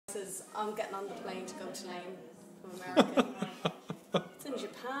is I'm getting on the plane to go to Lane from America. It's in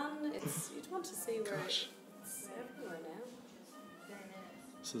Japan. You'd want to see where it's everywhere now.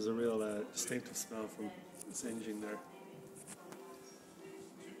 So there's a real distinctive smell from Singeing there.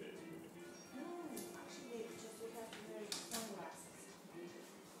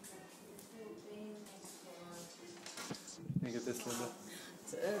 Can you get this, Linda?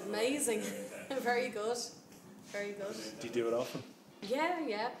 It's amazing. Very good. Very good. Do you do it often?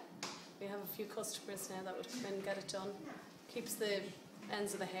 Yeah. We have a few customers now that would come in and get it done. Keeps the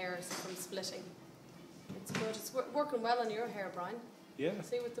ends of the hairs from splitting. It's good. It's working well on your hair, Brian. Yeah.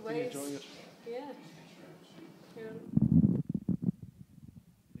 See with the waves. Enjoying it. Yeah. Who's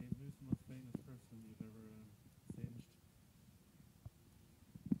the most famous person you've ever singed?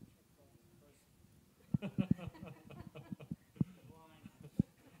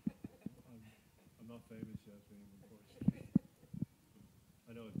 I'm not famous yet, unfortunately.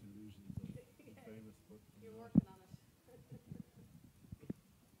 I know I have delusions of being famous, but you're working on it.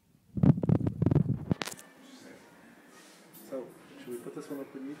 So, should we put this one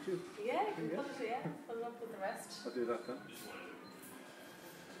up on YouTube? Yeah, you can put it up with the rest. I'll do that then.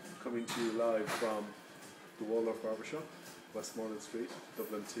 Coming to you live from the Waldorf Barbershop, Westmoreland Street,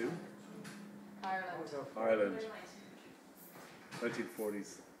 Dublin 2, Ireland.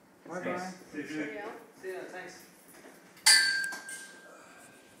 1940s. Bye bye. Cheerio. See you, thanks.